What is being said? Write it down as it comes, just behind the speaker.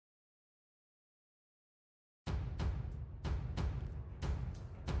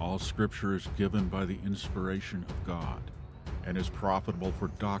All Scripture is given by the inspiration of God, and is profitable for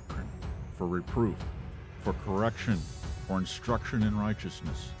doctrine, for reproof, for correction, for instruction in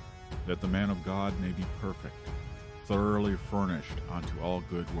righteousness, that the man of God may be perfect, thoroughly furnished unto all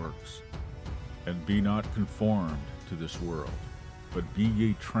good works. And be not conformed to this world, but be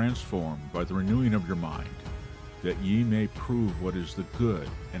ye transformed by the renewing of your mind, that ye may prove what is the good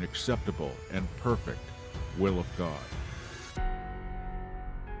and acceptable and perfect will of God.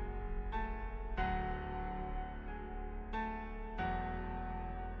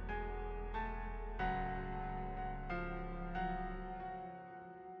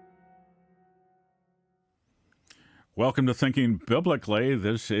 Welcome to Thinking Biblically.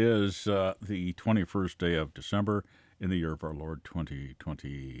 This is the 21st day of December in the year of our Lord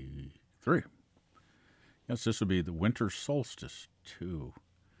 2023. Yes, this will be the winter solstice, too.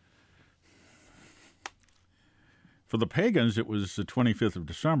 For the pagans, it was the 25th of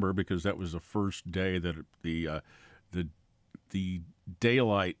December because that was the first day that the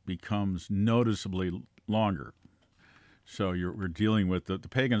daylight becomes noticeably longer. So we're dealing with the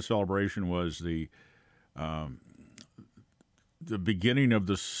pagan celebration was the beginning of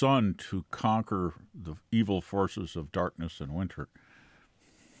the sun to conquer the evil forces of darkness and winter.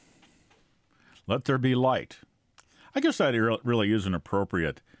 Let there be light. I guess that really is an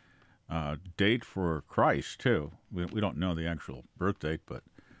appropriate date for Christ, too. We don't know the actual birth date, but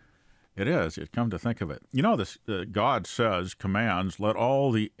it is. It come to think of it. You know, this God commands, let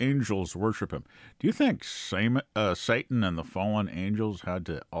all the angels worship him. Do you think Satan and the fallen angels had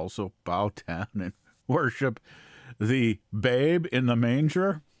to also bow down and worship the babe in the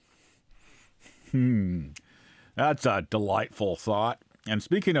manger? That's a delightful thought. And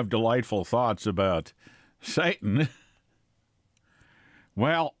speaking of delightful thoughts about Satan,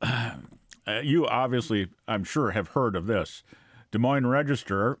 well, you obviously, I'm sure, have heard of this. Des Moines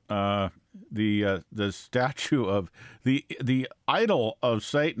Register, the statue of the idol of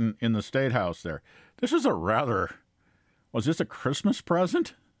Satan in the State House there. This is was this a Christmas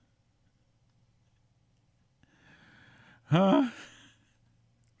present?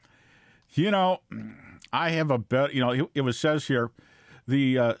 You know, I have a bet. You know, it says here,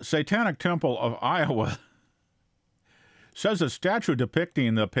 the Satanic Temple of Iowa says a statue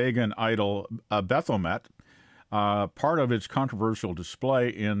depicting the pagan idol Bethomet, part of its controversial display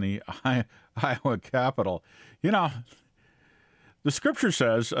in the Iowa Capitol. You know, the Scripture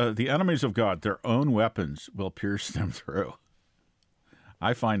says the enemies of God, their own weapons will pierce them through.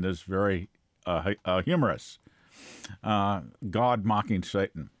 I find this very humorous. God mocking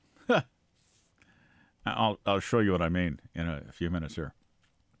Satan. I'll show you what I mean in a few minutes here.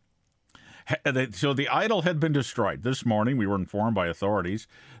 So the idol had been destroyed. This morning we were informed by authorities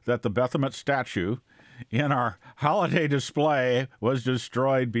that the Baphomet statue in our holiday display was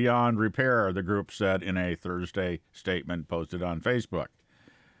destroyed beyond repair, the group said in a Thursday statement posted on Facebook.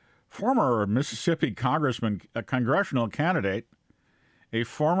 Former Mississippi congressman, a congressional candidate, a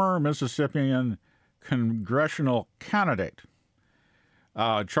former Mississippian congressional candidate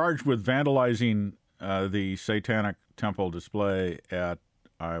charged with vandalizing the Satanic Temple display at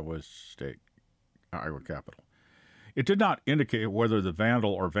Iowa Capitol. It did not indicate whether the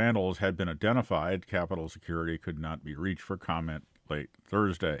vandal or vandals had been identified. Capitol security could not be reached for comment late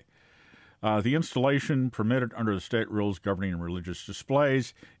Thursday. The installation, permitted under the state rules governing religious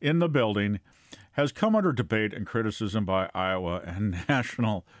displays in the building, has come under debate and criticism by Iowa and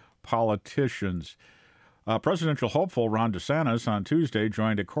national politicians. Presidential hopeful Ron DeSantis on Tuesday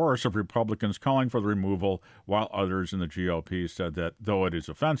joined a chorus of Republicans calling for the removal, while others in the GOP said that, though it is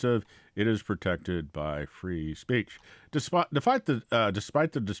offensive, it is protected by free speech. Despite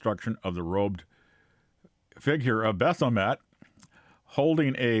the destruction of the robed figure of Bethomet,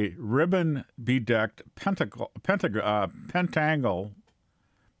 holding a ribbon-bedecked pentagram,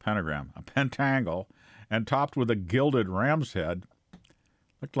 and topped with a gilded ram's head,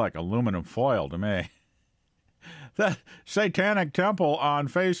 looked like aluminum foil to me. The Satanic Temple on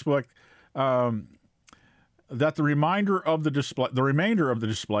Facebook, that the remainder of the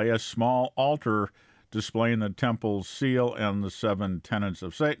display, a small altar displaying the temple's seal and the 7 tenets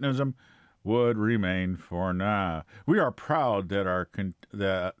of Satanism, would remain for now. We are proud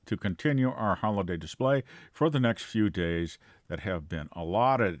that to continue our holiday display for the next few days that have been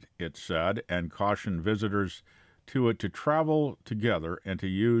allotted, it said, and cautioned visitors to it to travel together and to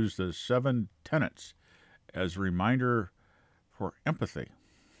use the 7 tenets as a reminder for empathy,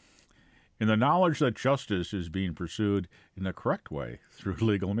 in the knowledge that justice is being pursued in the correct way through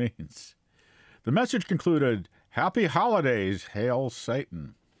legal means. The message concluded, "Happy holidays, hail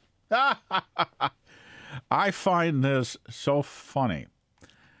Satan." I find this so funny.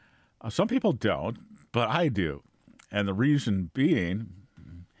 Some people don't, but I do. And the reason being,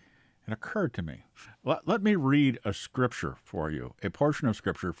 it occurred to me. Let me read a scripture for you, a portion of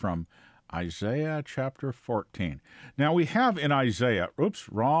scripture from Isaiah chapter 14. Now we have in Isaiah, oops,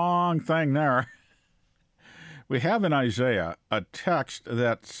 wrong thing there. We have in Isaiah a text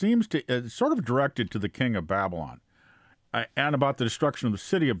that seems to, it's sort of directed to the king of Babylon and about the destruction of the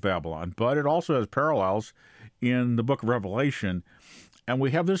city of Babylon, but it also has parallels in the book of Revelation. And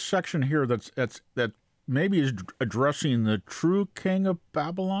we have this section here that maybe is addressing the true king of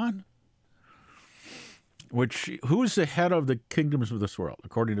Babylon, who is the head of the kingdoms of this world,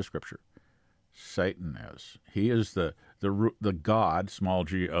 according to Scripture? Satan is. He is the god, small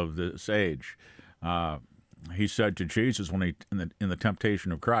g, of this age. He said to Jesus when in the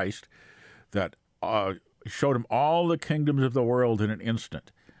temptation of Christ that showed him all the kingdoms of the world in an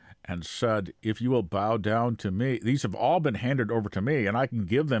instant, and said, "If you will bow down to me, these have all been handed over to me, and I can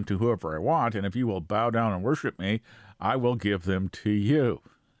give them to whoever I want. And if you will bow down and worship me, I will give them to you."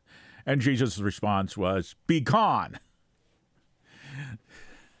 And Jesus' response was, "Be gone."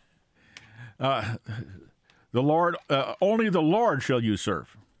 The Lord, only the Lord shall you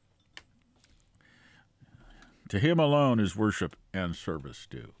serve. To him alone is worship and service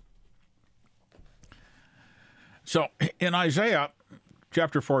due. So in Isaiah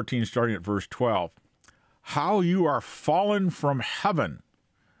chapter 14, starting at verse 12, "How you are fallen from heaven,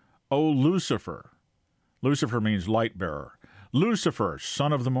 O Lucifer." Lucifer means light bearer. "Lucifer,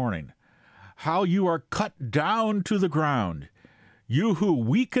 son of the morning. How you are cut down to the ground, you who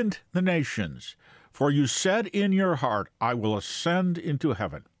weakened the nations. For you said in your heart, I will ascend into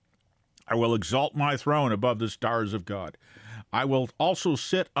heaven. I will exalt my throne above the stars of God. I will also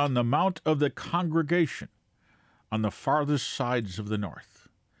sit on the mount of the congregation on the farthest sides of the north.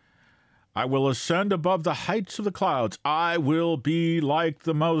 I will ascend above the heights of the clouds. I will be like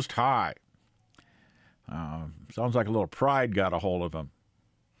the Most High." Sounds like a little pride got a hold of him.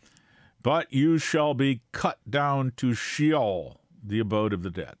 "But you shall be cut down to Sheol, the abode of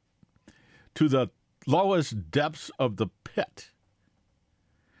the dead, to the lowest depths of the pit."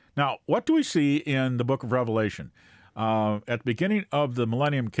 Now, what do we see in the book of Revelation? At the beginning of the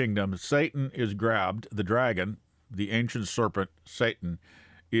Millennium Kingdom, Satan is grabbed, the dragon, the ancient serpent, Satan,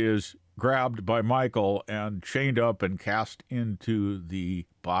 is grabbed by Michael and chained up and cast into the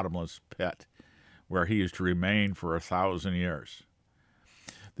bottomless pit, where he is to remain for 1,000 years.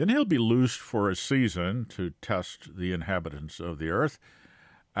 Then he'll be loosed for a season to test the inhabitants of the earth,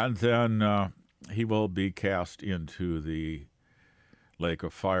 and then he will be cast into the lake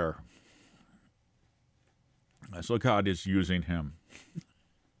of fire. So God is using him.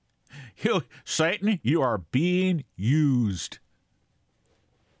 Satan, you are being used.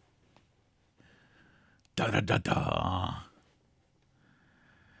 Da-da-da-da.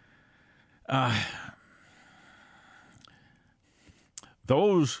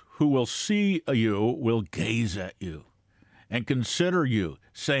 Those who will see you will gaze at you and consider you,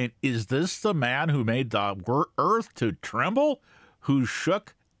 saying, "Is this the man who made the earth to tremble, who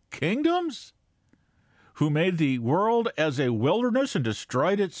shook kingdoms, who made the world as a wilderness and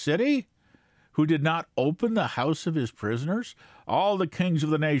destroyed its city, who did not open the house of his prisoners? All the kings of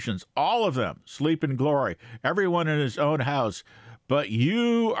the nations, all of them, sleep in glory, everyone in his own house. But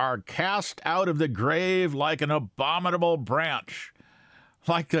you are cast out of the grave like an abominable branch,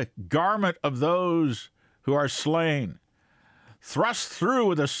 like the garment of those who are slain, thrust through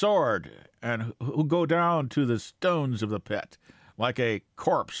with a sword, and who go down to the stones of the pit, like a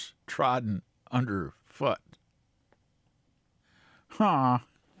corpse trodden underfoot."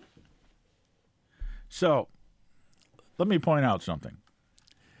 So, let me point out something.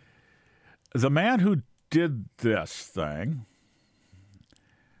 The man who did this thing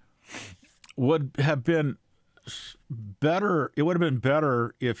would have been better. It would have been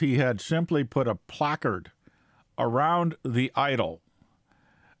better if he had simply put a placard around the idol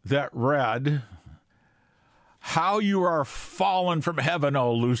that read, "How you are fallen from heaven,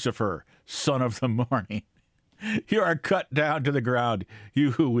 O Lucifer, son of the morning. You are cut down to the ground,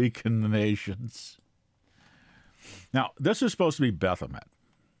 you who weaken the nations." Now, this is supposed to be Bethomet.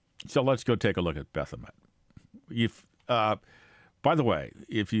 So let's go take a look at Bethomet. By the way,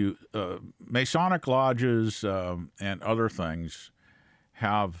 if you Masonic lodges and other things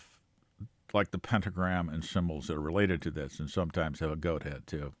have like the pentagram and symbols that are related to this, and sometimes have a goat head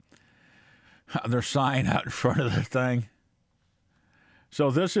too. Their sign out in front of the thing.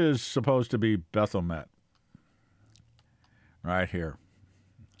 So this is supposed to be Bethomet right here.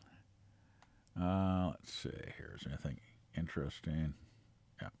 Let's see here. Is anything interesting?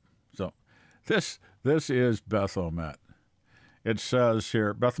 Yeah. So this is Bethomet. It says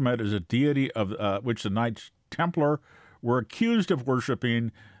here, Bethomet is a deity of which the Knights Templar were accused of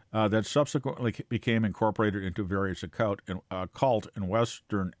worshiping that subsequently became incorporated into various occult and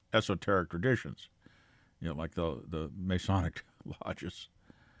Western esoteric traditions, like the Masonic lodges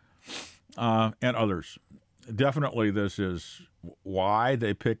and others. Definitely this is why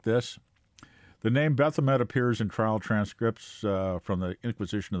they picked this. The name Bethomet appears in trial transcripts from the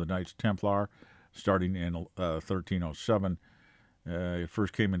Inquisition of the Knights Templar, starting in 1307. It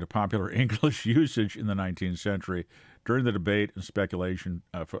first came into popular English usage in the 19th century during the debate and speculation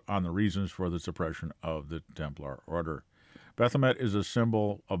on the reasons for the suppression of the Templar order. Bethomet is a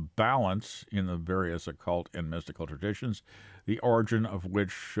symbol of balance in the various occult and mystical traditions, the origin of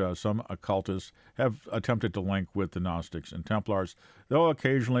which some occultists have attempted to link with the Gnostics and Templars, though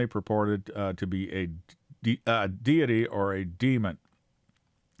occasionally purported to be a deity or a demon.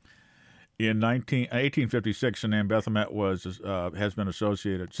 In 1856, the name Bethomet has been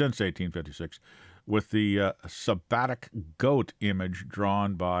associated since 1856 with the sabbatic goat image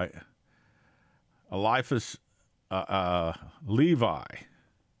drawn by Eliphas Levi,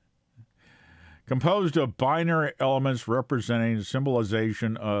 composed of binary elements representing the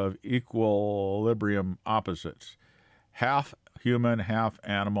symbolization of equilibrium opposites, half human, half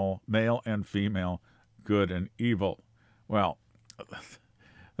animal, male and female, good and evil. Well,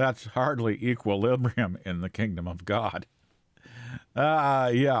 that's hardly equilibrium in the kingdom of God.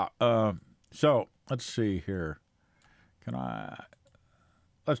 So let's see here.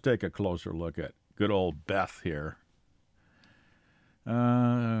 Let's take a closer look at good old Beth here.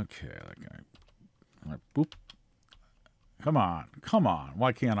 Okay. Boop. Come on.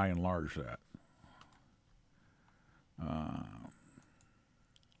 Why can't I enlarge that?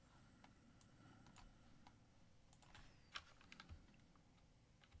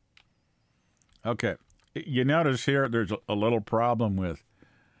 Okay. You notice here there's a little problem with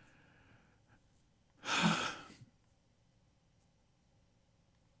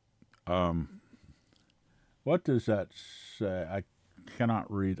what does that say? I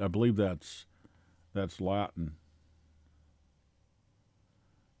cannot read. I believe that's Latin.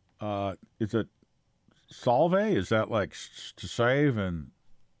 Is it salve? Is that like to save? And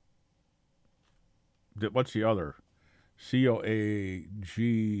what's the other? COAG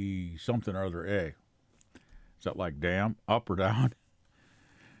something or other A. Is that like damn, up or down?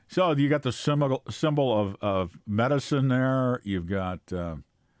 So you got the symbol of medicine there. You've got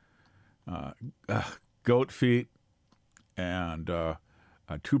goat feet and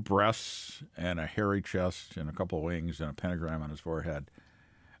two breasts and a hairy chest and a couple of wings and a pentagram on his forehead.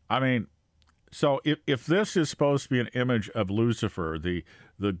 I mean, so if this is supposed to be an image of Lucifer, the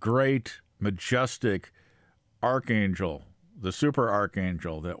great, majestic archangel, the super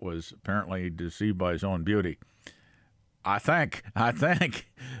archangel that was apparently deceived by his own beauty, I think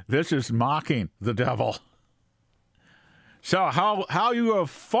this is mocking the devil. So how you have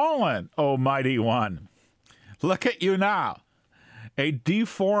fallen, O mighty one. Look at you now. A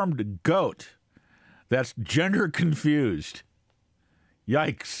deformed goat that's gender confused.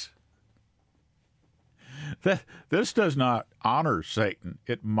 Yikes. This does not honor Satan.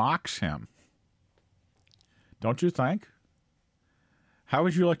 It mocks him. Don't you think? How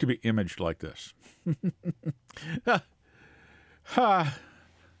would you like to be imaged like this? I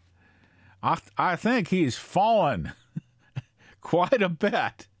think he's fallen quite a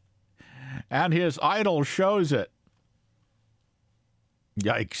bit, and his idol shows it.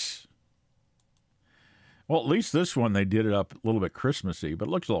 Yikes. Well, at least this one, they did it up a little bit Christmassy, but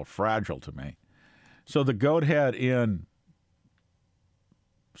it looks a little fragile to me. So the goat head in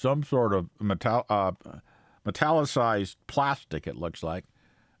some sort of metallicized plastic, it looks like,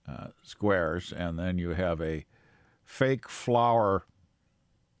 squares, and then you have a fake flower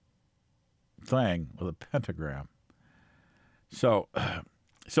thing with a pentagram. So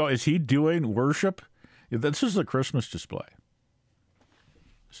is he doing worship? This is a Christmas display.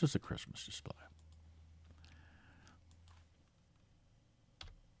 This is a Christmas display.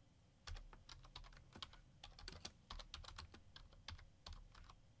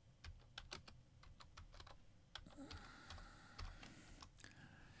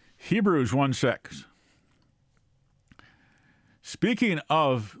 Hebrews 1:6. Speaking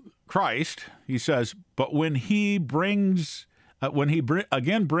of Christ, he says, but when he brings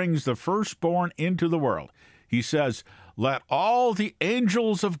the firstborn into the world, he says, let all the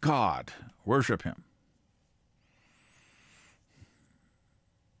angels of God worship him.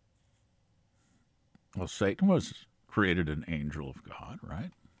 Well, Satan was created an angel of God,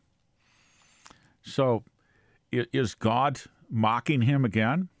 right? So is God mocking him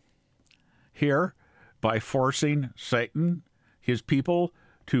again here by forcing Satan his people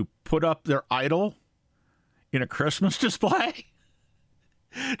to put up their idol in a Christmas display?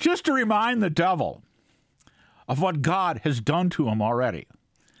 Just to remind the devil of what God has done to him already.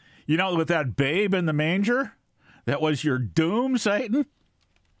 You know, with that babe in the manger, that was your doom, Satan.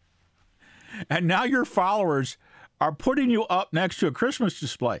 And now your followers are putting you up next to a Christmas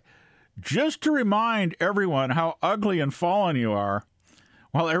display just to remind everyone how ugly and fallen you are,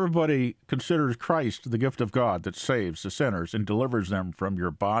 while everybody considers Christ the gift of God that saves the sinners and delivers them from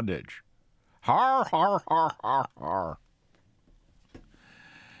your bondage. Har, har, har, har, har.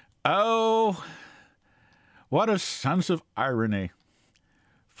 Oh, what a sense of irony.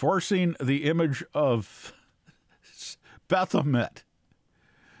 Forcing the image of Bethomet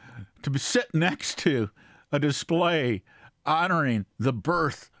to sit next to a display honoring the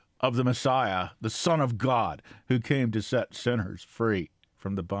birth of the Messiah, the Son of God, who came to set sinners free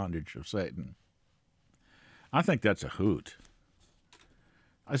from the bondage of Satan. I think that's a hoot.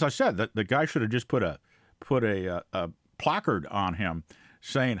 As I said, the guy should have just put a placard on him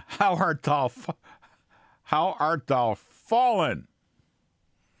saying, "How art thou fallen?"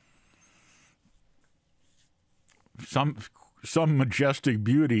 Some majestic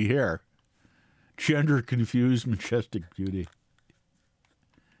beauty here. Gender confused majestic beauty.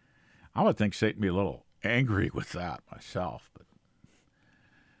 I would think Satan be a little angry with that myself, but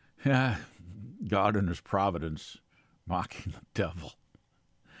yeah, God in his providence mocking the devil.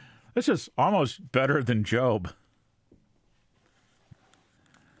 This is almost better than Job.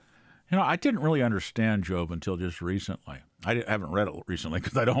 You know, I didn't really understand Job until just recently. I haven't read it recently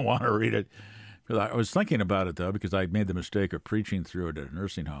because I don't want to read it. I was thinking about it, though, because I made the mistake of preaching through it at a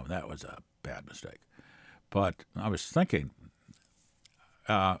nursing home. That was a bad mistake. But I was thinking,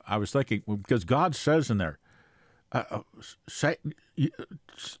 because God says in there, Satan,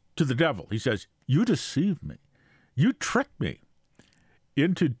 to the devil, he says, "You deceived me. You tricked me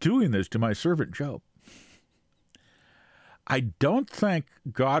into doing this to my servant Job." I don't think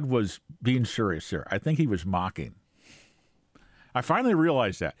God was being serious here. I think he was mocking. I finally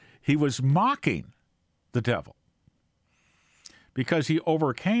realized that. He was mocking the devil because he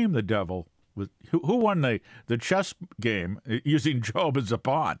overcame the devil with who won the chess game using Job as a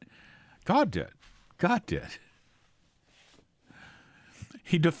pawn? God did. God did.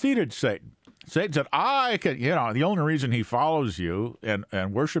 He defeated Satan. Satan said, "I can," the only reason he follows you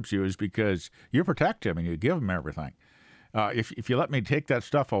and worships you is because you protect him and you give him everything. If you let me take that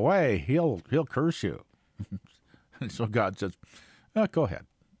stuff away, he'll curse you. And so God says, "Go ahead.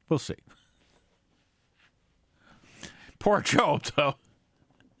 We'll see." Poor Job, though.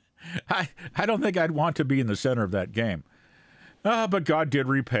 I don't think I'd want to be in the center of that game. But God did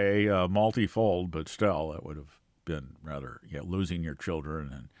repay multifold, but still, that would have been rather losing your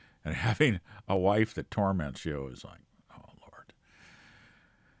children and having a wife that torments you is like, oh, Lord.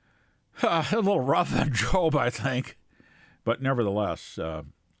 A little rough on Job, I think. But nevertheless, I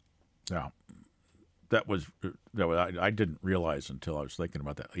didn't realize until I was thinking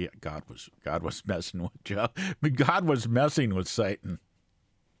about that. Yeah, God was messing with Job. God was messing with Satan.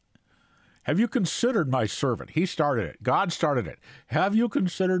 Have you considered my servant? He started it. God started it. Have you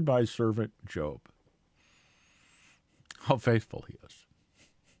considered my servant Job? How faithful he is.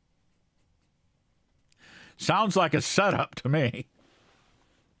 Sounds like a setup to me.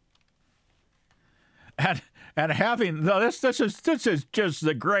 And having this is just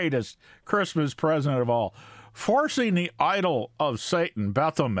the greatest Christmas present of all. Forcing the idol of Satan,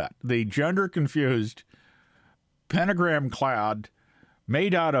 Bethomet, the gender confused, pentagram clad,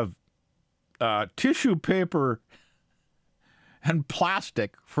 made out of tissue paper and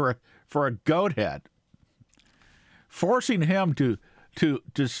plastic for a goat head. Forcing him to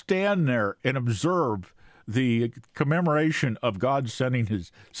stand there and observe the commemoration of God sending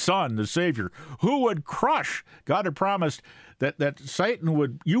his son, the Savior, who would crush. God had promised that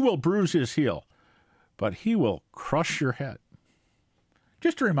Satan you will bruise his heel, but he will crush your head.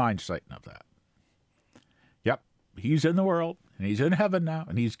 Just to remind Satan of that. Yep, he's in the world, and he's in heaven now,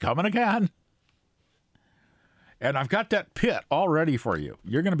 and he's coming again. And I've got that pit all ready for you.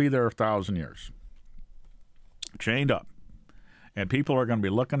 You're going to be there 1,000 years. Chained up. And people are going to be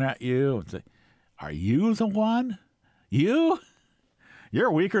looking at you and say, "Are you the one? You?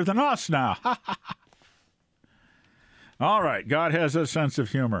 You're weaker than us now." All right. God has a sense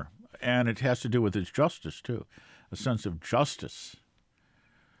of humor, and it has to do with his justice, too. A sense of justice.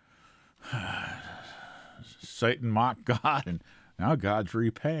 Satan mocked God, and now God's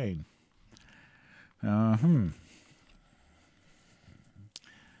repaying. Yep.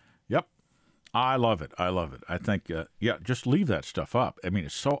 I love it. I love it. I think, just leave that stuff up. I mean,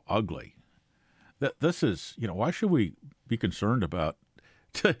 it's so ugly. This is, why should we be concerned about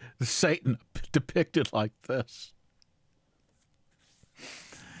Satan depicted like this?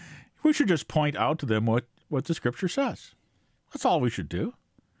 We should just point out to them what the Scripture says. That's all we should do.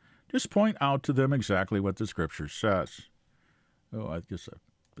 Just point out to them exactly what the Scripture says. Oh, I guess I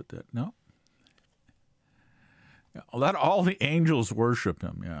put that. No. Yeah, let all the angels worship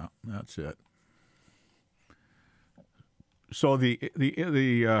him. Yeah, that's it. So the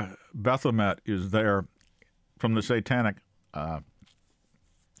Bethomet is there from the Satanic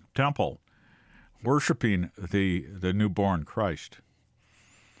Temple, worshiping the newborn Christ.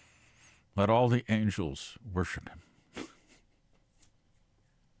 Let all the angels worship him.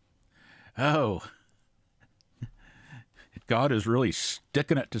 Oh, God is really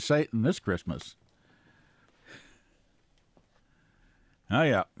sticking it to Satan this Christmas. Oh,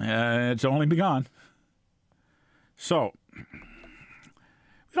 yeah, it's only begun. So,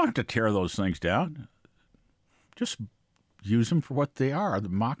 we don't have to tear those things down. Just use them for what they are, the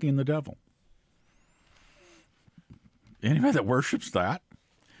mocking the devil. Anybody that worships that.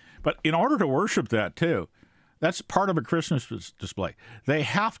 But in order to worship that, too, that's part of a Christmas display. They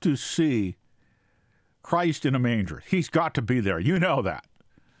have to see Christ in a manger. He's got to be there. You know that.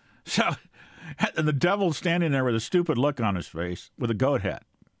 So, and the devil's standing there with a stupid look on his face with a goat head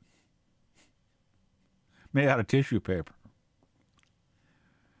made out of tissue paper.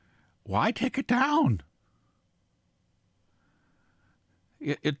 Why take it down?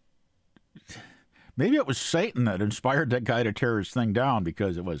 Maybe it was Satan that inspired that guy to tear his thing down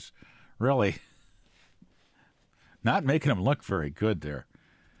because it was really not making him look very good there.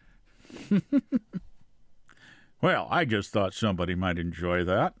 Well, I just thought somebody might enjoy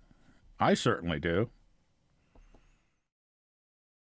that. I certainly do.